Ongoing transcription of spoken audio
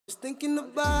thinking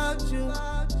about you,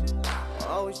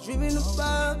 always dreaming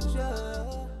about you.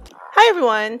 Hi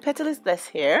everyone, Petalisbless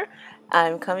here.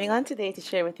 I'm coming on today to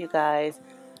share with you guys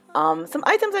some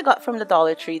items I got from the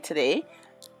Dollar Tree today.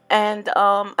 And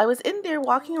I was in there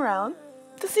walking around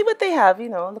to see what they have, you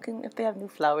know, looking if they have new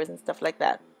flowers and stuff like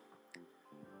that.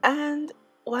 And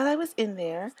while I was in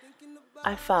there,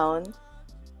 I found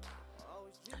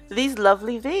these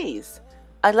lovely vase.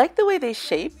 I like the way they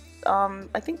shape.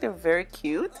 I think they're very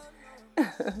cute.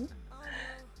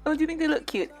 Oh, do you think they look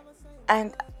cute?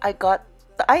 And I got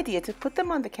the idea to put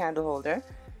them on the candle holder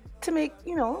to make,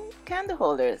 you know, candle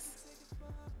holders.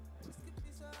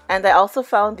 And I also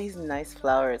found these nice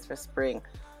flowers for spring.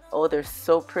 Oh, they're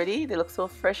so pretty. They look so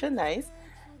fresh and nice.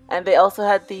 And they also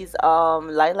had these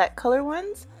lilac color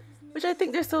ones, which I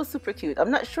think they're so super cute.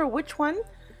 I'm not sure which one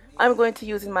I'm going to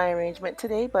use in my arrangement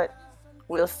today, but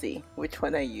we'll see which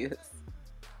one I use.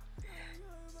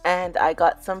 And I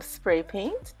got some spray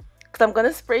paint because I'm going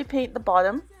to spray paint the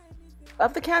bottom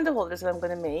of the candle holders that I'm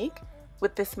going to make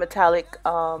with this metallic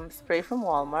spray from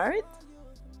Walmart.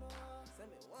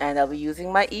 And I'll be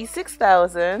using my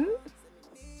E6000.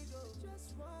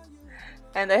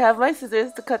 And I have my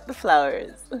scissors to cut the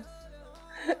flowers.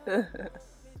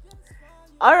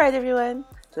 Alright everyone,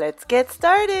 let's get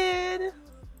started.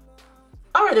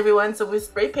 Alright everyone, so we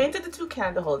spray painted the two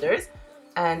candle holders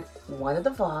and one of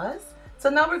the vase. So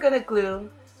now we're going to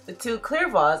glue the two clear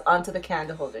vase onto the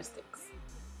candle holder sticks.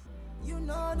 You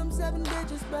know them 7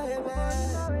 digits, baby.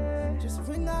 Just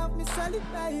ring out me Sally,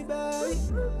 baby.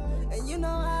 And you know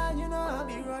I'll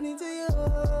be running to you.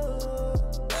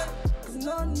 Cause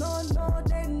no,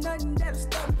 there ain't nothing that'll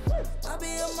stop me. I'll be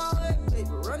on my way, baby,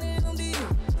 running on to you.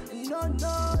 And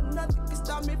no, nothing can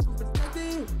stop me from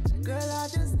protecting you. Girl, I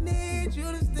just need you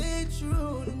to stay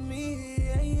true to me.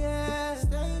 Yeah,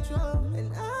 stay true.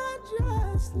 And I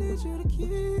just need you to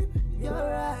keep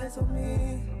your eyes on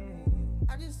me.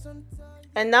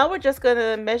 And now we're just going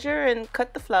to measure and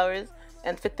cut the flowers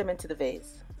and fit them into the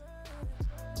vase.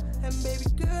 And baby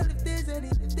girl, if there's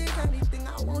anything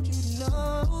I want you to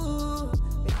know,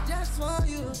 it's just for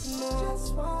you to know,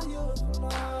 just for you to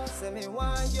know. Send me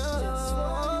Wan Yuh,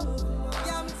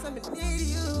 yeah, send me need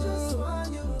you, just for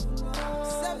you to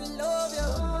know. Send me love you,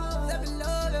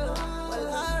 well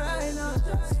alright now,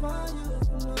 just for you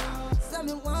to know. Send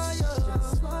me Wan Yuh,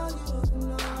 just for you to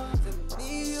know. Send me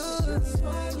need you, just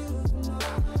for you to know.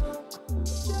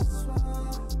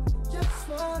 Just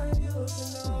for you to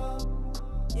know.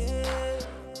 Yeah.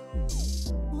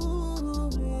 Ooh,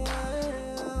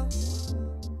 yeah.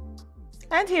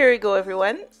 And here we go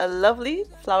everyone, a lovely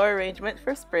flower arrangement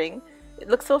for spring. It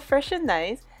looks so fresh and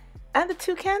nice. And the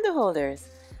two candle holders.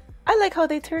 I like how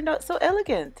they turned out so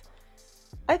elegant.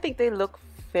 I think they look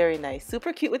very nice.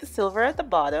 Super cute with the silver at the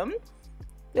bottom.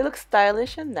 They look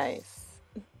stylish and nice.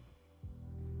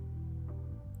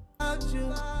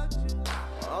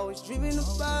 Always dreaming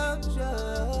about you.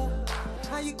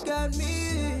 How you got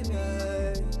me,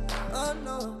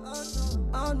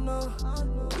 oh no,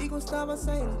 we gon' stop by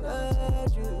saying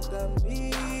that you got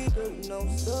me, girl, you know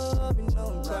stop, you know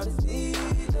I'm proud to see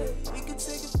that. We could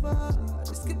take it far,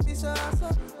 this could be so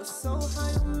awesome. We're so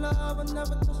high on love, I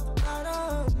never touched the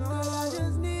bottom. Girl, I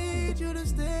just need you to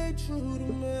stay true to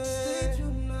me. Stay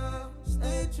true now,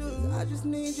 stay true. I just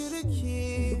need you to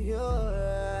keep your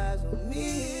eyes on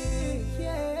me,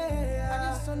 yeah.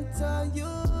 I just wanna tell you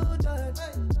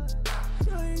that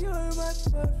you're my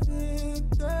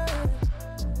perfect girl.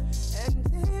 And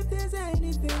if there's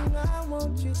anything I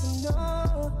want you to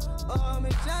know, oh, me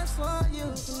just want you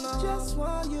to know, just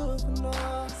want you to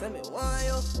know. Send me Wan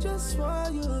Yuh, just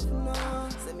want you to know.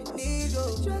 Send me need you,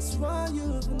 just want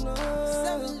you to know.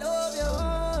 Send me love you,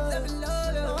 send me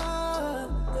love you.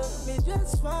 Me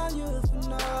just want you to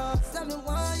know. Send me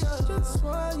Wan Yuh, just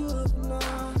want you to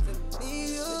know. Send me need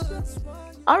you, just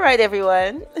want you. Alright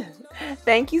everyone,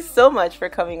 thank you so much for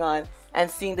coming on and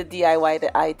seeing the DIY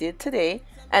that I did today.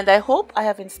 And I hope I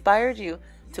have inspired you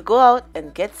to go out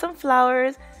and get some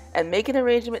flowers and make an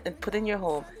arrangement and put in your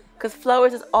home. Because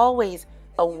flowers is always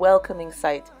a welcoming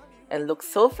sight and looks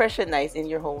so fresh and nice in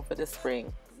your home for the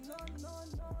spring.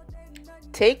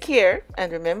 Take care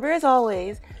and remember as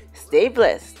always, stay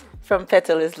blessed from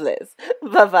Petalisbless.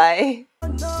 Bye-bye.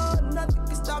 Nothing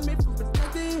can stop me from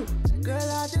protecting you. Girl,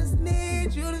 I just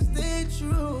need you to stay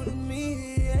true to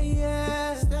me.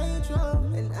 Yeah, stay true.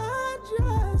 And I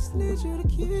just need you to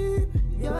keep